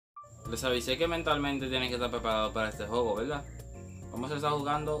Les avisé que mentalmente tienen que estar preparados para este juego, ¿verdad? Vamos a estar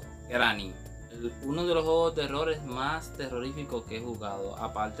jugando Granny, uno de los juegos de terrores más terroríficos que he jugado,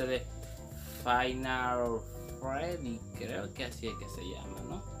 aparte de Final Freddy, creo que así es que se llama,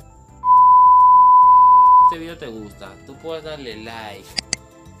 ¿no? Si este video te gusta, tú puedes darle like,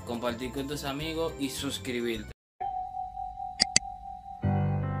 compartir con tus amigos y suscribirte.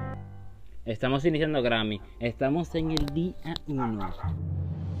 Estamos iniciando Grammy, estamos en el día 1.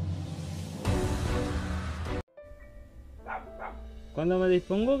 Cuando me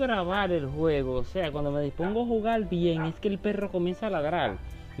dispongo a grabar el juego, o sea, cuando me dispongo a jugar bien, es que el perro comienza a ladrar.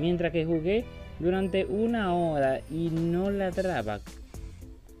 Mientras que jugué durante 1 hora y no ladraba.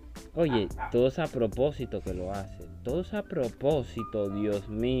 Oye, todo es a propósito que lo hace. Todo es a propósito, Dios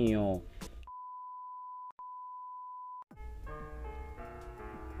mío.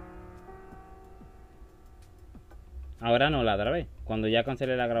 Ahora no ladra, ¿ves? Cuando ya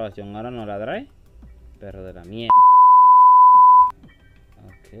cancelé la grabación, ahora no ladra, ¿eh? Perro de la mierda.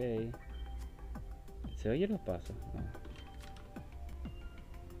 Ok. ¿Se oyen los pasos? No.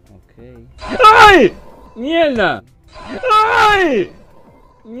 Ok. ¡Ay! ¡Mierda! ¡Ay!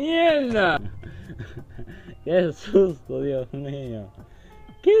 ¡Mierda! ¡Qué susto, Dios mío!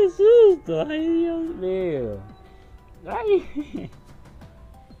 ¡Qué susto! ¡Ay, Dios mío! ¡Ay!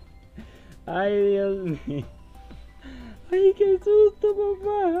 ¡Ay, Dios mío! ¡Ay, qué susto,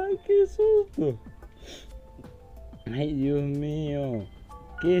 papá! ¡Ay, qué susto! ¡Ay, Dios mío!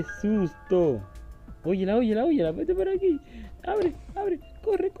 ¡Qué susto! Óyela, óyela, óyela, vete por aquí. Abre, abre,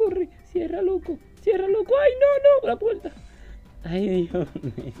 corre, corre. Cierra, loco, cierra, loco. ¡Ay, no, no! La puerta. ¡Ay, Dios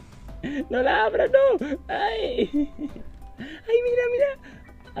mío! ¡No la abra, no! ¡Ay! ¡Ay, mira, mira!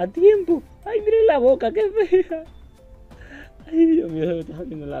 ¡A tiempo! ¡Ay, mira la boca! ¡Qué fea! ¡Ay, Dios mío! Se me está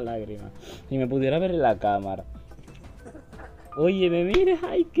saliendo la lágrima. Si me pudiera ver en la cámara. Óyeme, mira.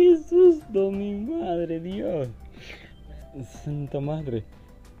 ¡Ay, qué susto! Mi madre, Dios. Santa madre.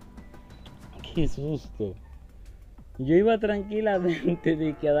 ¡Qué susto! Yo iba tranquilamente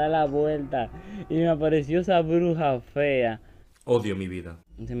de que a dar la vuelta y me apareció esa bruja fea. Odio mi vida.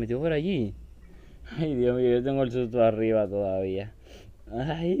 Se metió por allí. Ay, Dios mío, yo tengo el susto arriba todavía.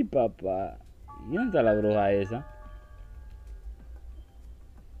 Ay, papá. ¿Y dónde está la bruja esa?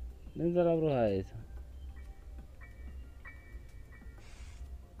 ¿Dónde está la bruja esa?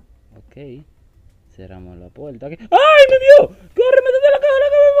 Ok. Cerramos la puerta. ¡Ay, me vio! ¡Corre, métete a la caja,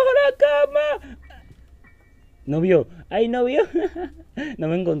 bajo la cama! No vio. ¡Ay, no vio! No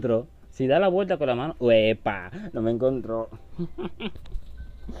me encontró. Si da la vuelta con la mano... ¡Uepa! No me encontró.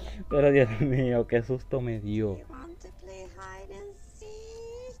 Pero Dios mío, qué susto me dio.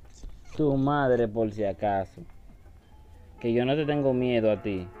 Tu madre, por si acaso. Que yo no te tengo miedo a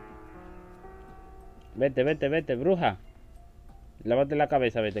ti. Vete, vete, vete, bruja. Lávate la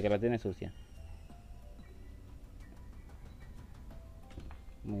cabeza, vete, que la tienes sucia.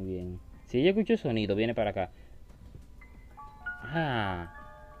 Muy bien. Si ella escuchó sonido, viene para acá. Ah,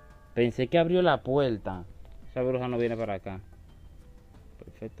 pensé que abrió la puerta. Esa bruja no viene para acá.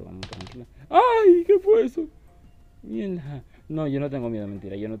 Perfecto, vamos tranquilo. ¡Ay! ¿Qué fue eso? Mierda. No, yo no tengo miedo,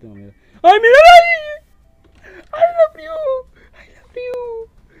 mentira, yo no tengo miedo. ¡Ay, mira ahí! ¡Ay, la abrió! ¡Ay, la abrió!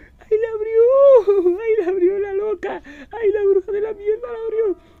 ¡Ay, la abrió! ¡Ay, la abrió la loca! ¡Ay, la bruja de la mierda la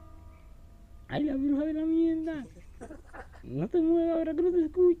abrió! ¡Ay, la bruja de la mierda! No te muevas ahora que no te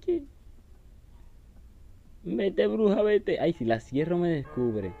escuche. Vete, bruja, vete. Ay, si la cierro me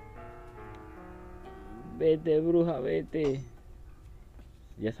descubre. Vete, bruja, vete.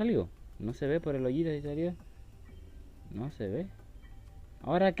 ¿Ya salió? No se ve por el hoyito si salió. No se ve.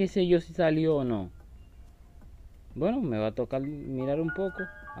 Ahora qué sé yo si salió o no. Bueno, me va a tocar mirar un poco.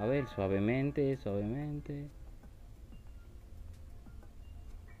 A ver, suavemente, suavemente.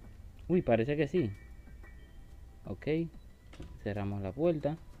 Uy, parece que sí. Ok. Cerramos la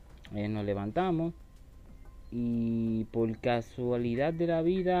puerta. Nos levantamos. Y por casualidad de la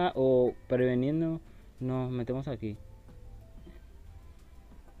vida o preveniendo, nos metemos aquí.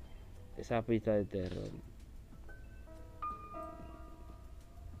 Esa pista de terror.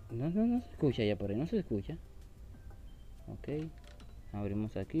 No se escucha ya por ahí, no se escucha. Ok.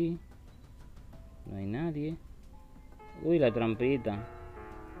 Abrimos aquí. No hay nadie. Uy, la trampita.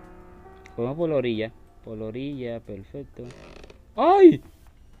 Vamos por la orilla. Por la orilla, perfecto. ¡Ay!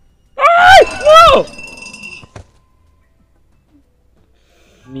 ¡Ay! ¡No!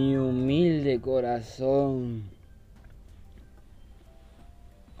 Mi humilde corazón.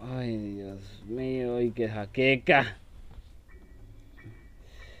 Ay, Dios mío, y qué jaqueca.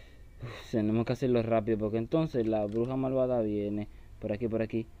 Tenemos que hacerlo rápido porque entonces la bruja malvada viene. Por aquí, por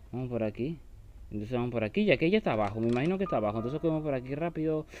aquí. Vamos por aquí. Entonces vamos por aquí, ya que ella está abajo. Me imagino que está abajo. Entonces cogemos por aquí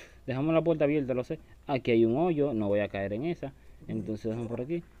rápido. Dejamos la puerta abierta, lo sé. Aquí hay un hoyo, no voy a caer en esa. Entonces dejamos por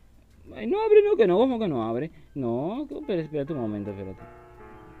aquí. Ay, no abre, no, que no, como que no abre. No, pero espérate un momento, espérate.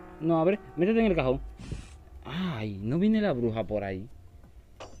 No abre, métete en el cajón. Ay, no viene la bruja por ahí.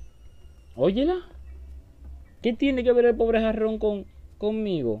 Óyela. ¿Qué tiene que ver el pobre jarrón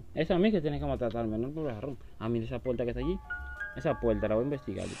conmigo? Es a mí que tiene que maltratarme, no el pobre jarrón. Ah, mira esa puerta que está allí. Esa puerta la voy a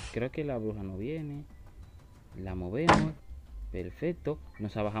investigar. Creo que la bruja no viene. La movemos. Perfecto.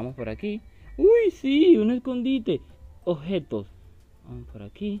 Nos abajamos por aquí. Uy, sí, un escondite. Objetos. Vamos por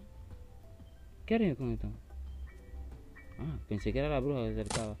aquí. ¿Qué haré con esto? Ah, pensé que era la bruja que se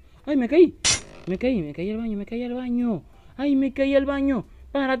acercaba. ¡Ay, me caí! Me caí al baño, me caí al baño. ¡Ay, me caí al baño!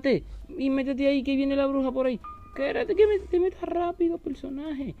 ¡Párate! Y métete ahí, que viene la bruja por ahí. Quédate, que te metas rápido,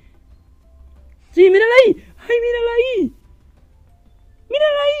 personaje. ¡Sí, mírala ahí! ¡Ay, mírala ahí!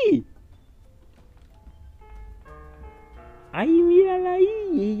 ¡Mírala ahí! ¡Ay, mírala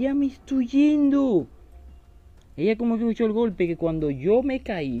ahí! Ella me está huyendo. Ella como que escuchó el golpe, que cuando yo me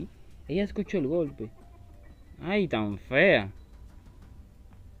caí, ella escuchó el golpe. ¡Ay, tan fea!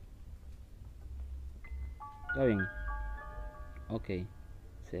 Está bien. Ok.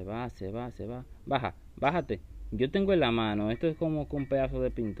 Se va. Baja, bájate. Yo tengo en la mano. Esto es como con un pedazo de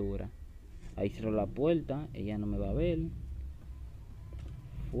pintura. Ahí cerró la puerta. Ella no me va a ver.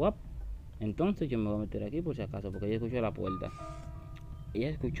 Fuap. Entonces yo me voy a meter aquí por si acaso, porque ella escuchó la puerta. Ella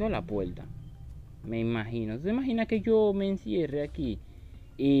escuchó la puerta. Me imagino. ¿Se imagina que yo me encierre aquí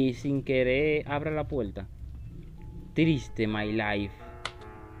y sin querer abra la puerta? Triste, my life.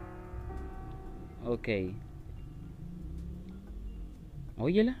 Ok.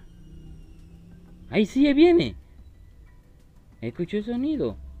 Óyela. ¡Ay, sí, ahí viene! Escuchó el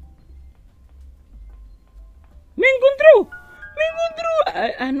sonido. ¡Me encontró! ¡Me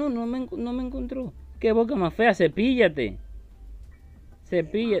encontró! No me encontró. ¡Qué boca más fea! ¡Cepíllate!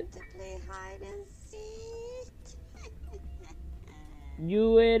 Cepíllate.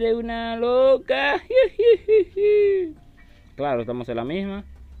 You eres una loca. Claro, estamos en la misma.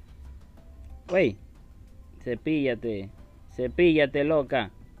 Wey, cepíllate. Cepíllate,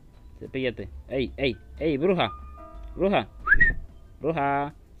 loca. Cepíllate. Ey, bruja. Bruja.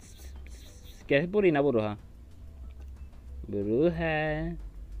 ¿Qué es purina, bruja? Brujita.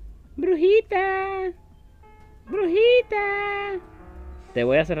 Te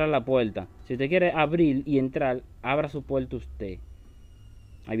voy a cerrar la puerta. Si usted quiere abrir y entrar, abra su puerta usted.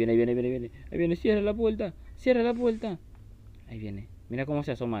 Ahí viene. Ahí viene, cierra la puerta. Ahí viene. Mira cómo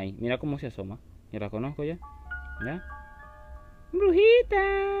se asoma ahí. Yo la conozco ya. ¿Ya?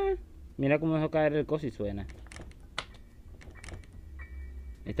 Brujita. Mira cómo dejó caer el coso y suena.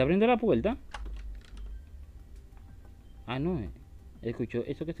 ¿Está abriendo la puerta? Ah, no. ¿Escuchó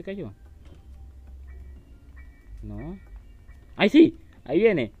eso que se cayó? No. ¡Ay, sí! Ahí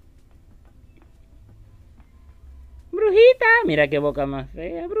viene. Brujita. Mira qué boca más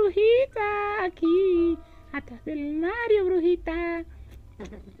fea. Brujita. Aquí. Atrás del Mario, brujita.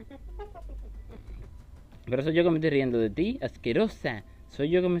 Pero soy yo que me estoy riendo de ti, asquerosa. Soy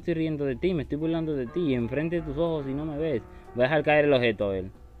yo que me estoy riendo de ti, me estoy burlando de ti, enfrente de tus ojos y no me ves. Voy a dejar caer el objeto a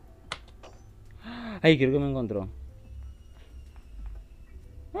él. Ay, creo que me encontró.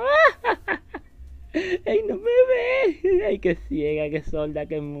 Ay, no me ve. Ay, qué ciega, qué sorda,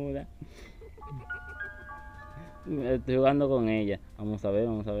 qué muda. Estoy jugando con ella. Vamos a ver.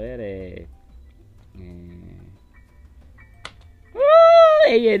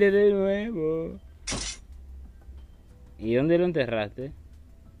 Ahí viene de nuevo. ¿Y dónde lo enterraste?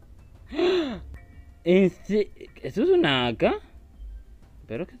 ¿Eso es una AK?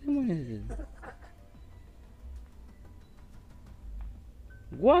 ¿Pero qué demonios es eso?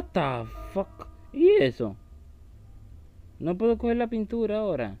 What the fuck? ¿Y eso? No puedo coger la pintura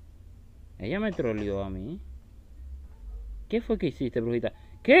ahora. Ella me troleó a mí. ¿Qué fue que hiciste, brujita?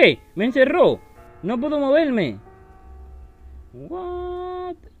 ¿Qué? ¡Me encerró! ¡No puedo moverme!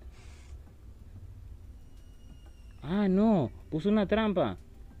 What? Ah, no. Puso una trampa.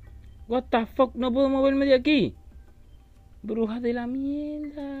 What the fuck? No puedo moverme de aquí. Bruja de la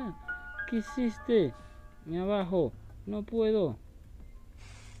mierda. ¿Qué hiciste? Me abajo. No puedo.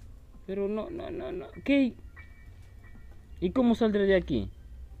 Pero no. ¿Qué? ¿Y cómo saldré de aquí?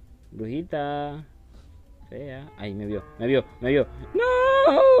 Brujita. Fea. Ay, me vio. ¡No!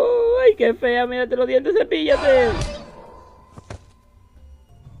 ¡Ay, qué fea! Mírate los dientes, cepíllate.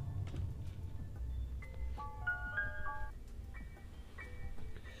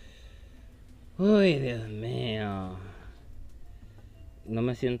 Uy, Dios mío. No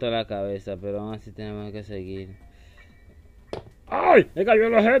me siento la cabeza, pero aún así tenemos que seguir. ¡Ah! ¡Ay! ¡Le cayó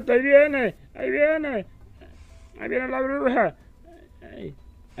el objeto! ¡Ahí viene! ¡Ahí viene! ¡Ahí viene la bruja! Ahí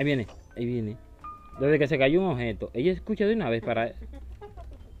viene, ahí viene. Desde que se cayó un objeto, ella escucha de una vez para...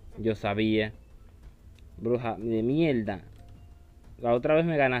 Yo sabía. Bruja de mierda. La otra vez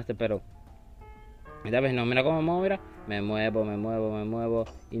me ganaste, pero... esta vez no, mira cómo me muevo, mira. Me muevo.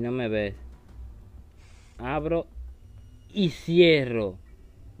 Y no me ves. Abro y cierro.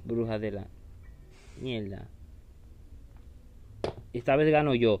 Bruja de la mierda. Esta vez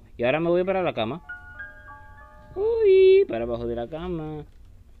gano yo. Y ahora me voy para la cama. Uy, para abajo de la cama.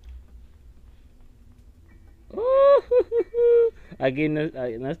 Aquí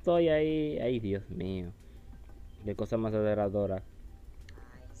no estoy ahí. Ay, Dios mío. Qué cosa más aterradora.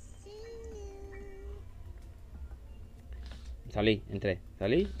 Salí, entré.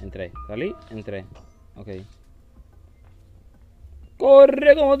 Ok.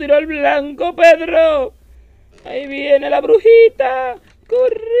 ¡Corre como tiro al blanco, Pedro! ¡Ahí viene la brujita!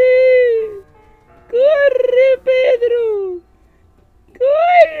 ¡Corre! ¡Corre, Pedro!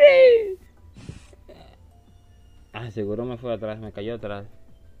 ¡Corre! Ah, seguro me fue atrás, me cayó atrás.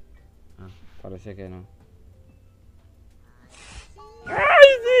 Ah, parece que no. ¡Ay,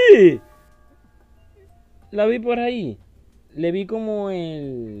 sí! La vi por ahí. Le vi como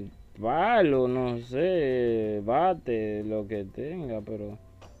el palo, no sé, bate, lo que tenga, pero...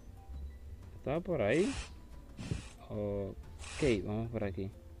 estaba por ahí. Ok, vamos por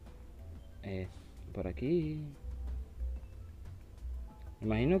aquí. Por aquí.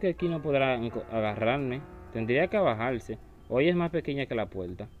 Imagino que aquí no podrá agarrarme. Tendría que bajarse. Hoy es más pequeña que la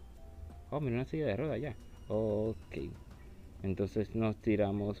puerta. Oh, mira una silla de ruedas ya. Ok. Entonces nos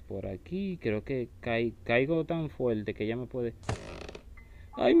tiramos por aquí. Creo que caigo tan fuerte que ya me puede...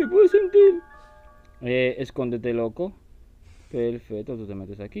 ¡Ay, me puedo sentir! Escóndete, loco. Perfecto, tú te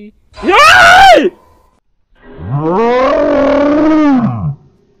metes aquí. ¡Ay!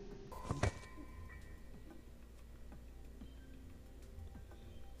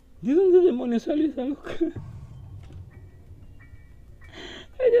 ¿De dónde demonios salió esa loca?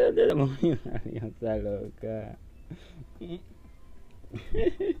 ¿De dónde demonios salió esa loca?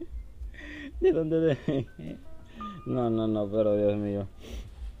 ¿De dónde No, pero Dios mío.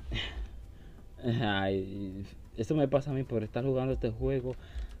 Ay, eso me pasa a mí por estar jugando este juego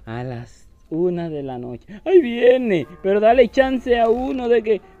a las 1 de la noche. ¡Ahí viene! Pero dale chance a uno de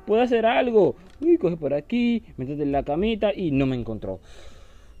que pueda hacer algo. Uy, coge por aquí, métete en la camita y no me encontró.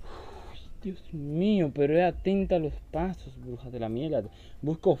 Uy, Dios mío, pero es atenta a los pasos, bruja de la mierda.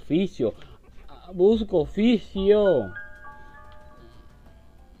 Busco oficio.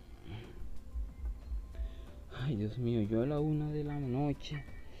 Ay, Dios mío, yo a la 1 de la noche.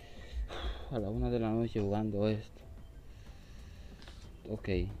 A la 1 de la noche jugando esto. Ok,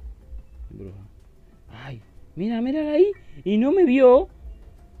 bruja. Ay, mírala ahí. Y no me vio.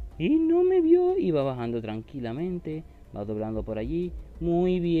 Y va bajando tranquilamente. Va doblando por allí.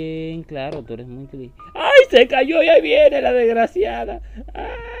 Muy bien, claro, tú eres muy inteligente. ¡Ay, se cayó y ahí viene la desgraciada!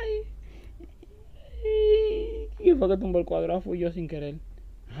 ¡Ay! ¿Quién fue que tumbó el cuadro? Fui yo sin querer.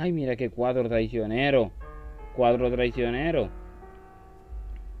 Ay, mira qué cuadro traicionero.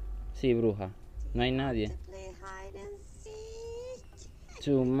 Sí, bruja. No hay nadie.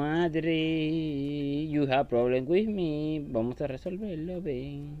 Su madre. You have problem with me. Vamos a resolverlo,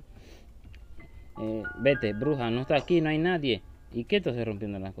 ven. Vete, bruja. No está aquí, no hay nadie. ¿Y qué estás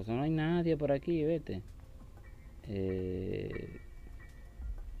rompiendo las cosas? No hay nadie por aquí, vete.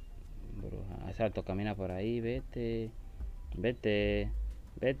 Bruja. Exacto, camina por ahí, vete.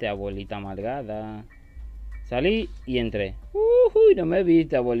 Vete, abuelita amargada. Salí y entré. Uy, no me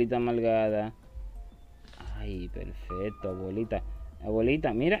viste, abuelita amargada. Ay, perfecto, abuelita.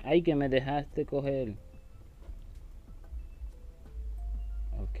 Abuelita, mira, ay, que me dejaste coger.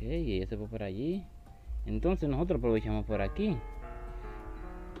 Ok, ella se fue por allí. Entonces nosotros aprovechamos por aquí.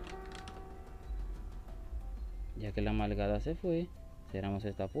 Ya que la amargada se fue, cerramos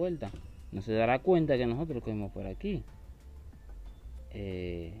esta puerta. No se dará cuenta que nosotros cogimos por aquí.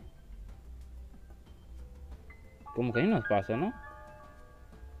 Como que hay unos pasos, ¿no?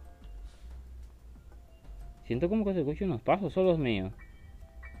 Siento como que se escuchan unos pasos, son los míos.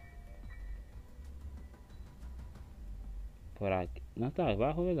 Por aquí. No está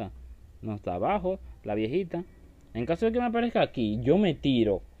abajo, ¿verdad? No está abajo, la viejita. En caso de que me aparezca aquí, yo me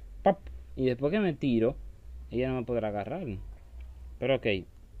tiro. ¡Pap! Y después que me tiro, ella no me podrá agarrar. Pero ok.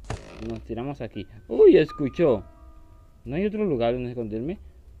 Nos tiramos aquí. ¡Uy! Escuchó. No hay otro lugar donde esconderme.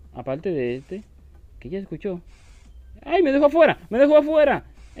 Aparte de este. Que ella escuchó. ¡Ay! ¡Me dejó afuera!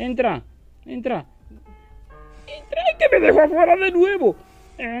 ¡Entra! ¡Ay! ¡Que me dejó afuera de nuevo!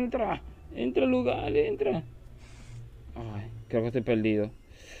 ¡Entra! ¡Entra al lugar! ¡Entra! ¡Ay! Creo que estoy perdido.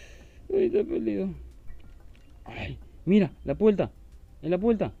 Uy, estoy perdido. Ay, mira, la puerta. En la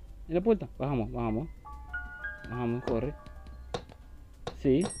puerta. En la puerta. Bajamos, bajamos. Bajamos, corre.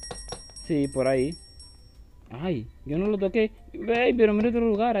 Sí. Sí, por ahí. Ay, yo no lo toqué. Ey, pero mira otro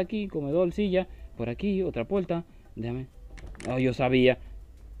lugar aquí. Comedor, silla. Por aquí, otra puerta. Déjame. Oh, yo sabía.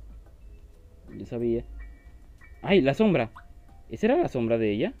 Yo sabía. Ay, la sombra. ¿Esa era la sombra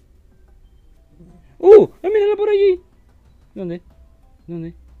de ella? Mírala por allí. ¿Dónde?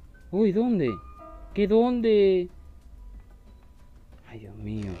 ¿Dónde? Uy, ¿dónde? ¿Qué dónde? Ay, Dios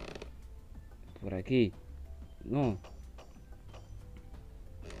mío. Por aquí. No.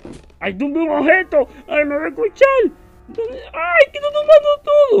 ¡Ay, tumbé un objeto! ¡Ay, me va a escuchar! ¿Dónde? ¡Ay, que está tumbando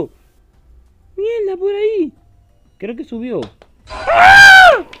todo! ¡Mierda, por ahí! Creo que subió.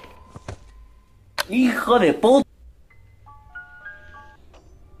 ¡Ah! ¡Hijo de puta!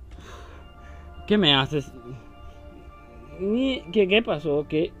 ¿Qué me haces? ¿Qué pasó?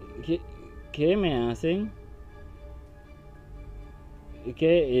 ¿Qué me hacen?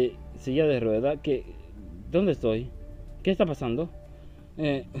 ¿Qué silla de rueda? ¿Dónde estoy? ¿Qué está pasando?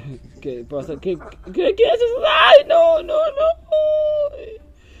 ¿Qué pasa? ¿Qué haces? ¡Ay, no, no, no!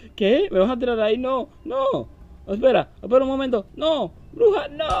 ¿Qué? ¿Me vas a tirar ahí? No, no. Espera un momento. No, bruja,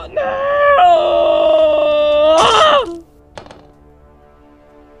 no, no.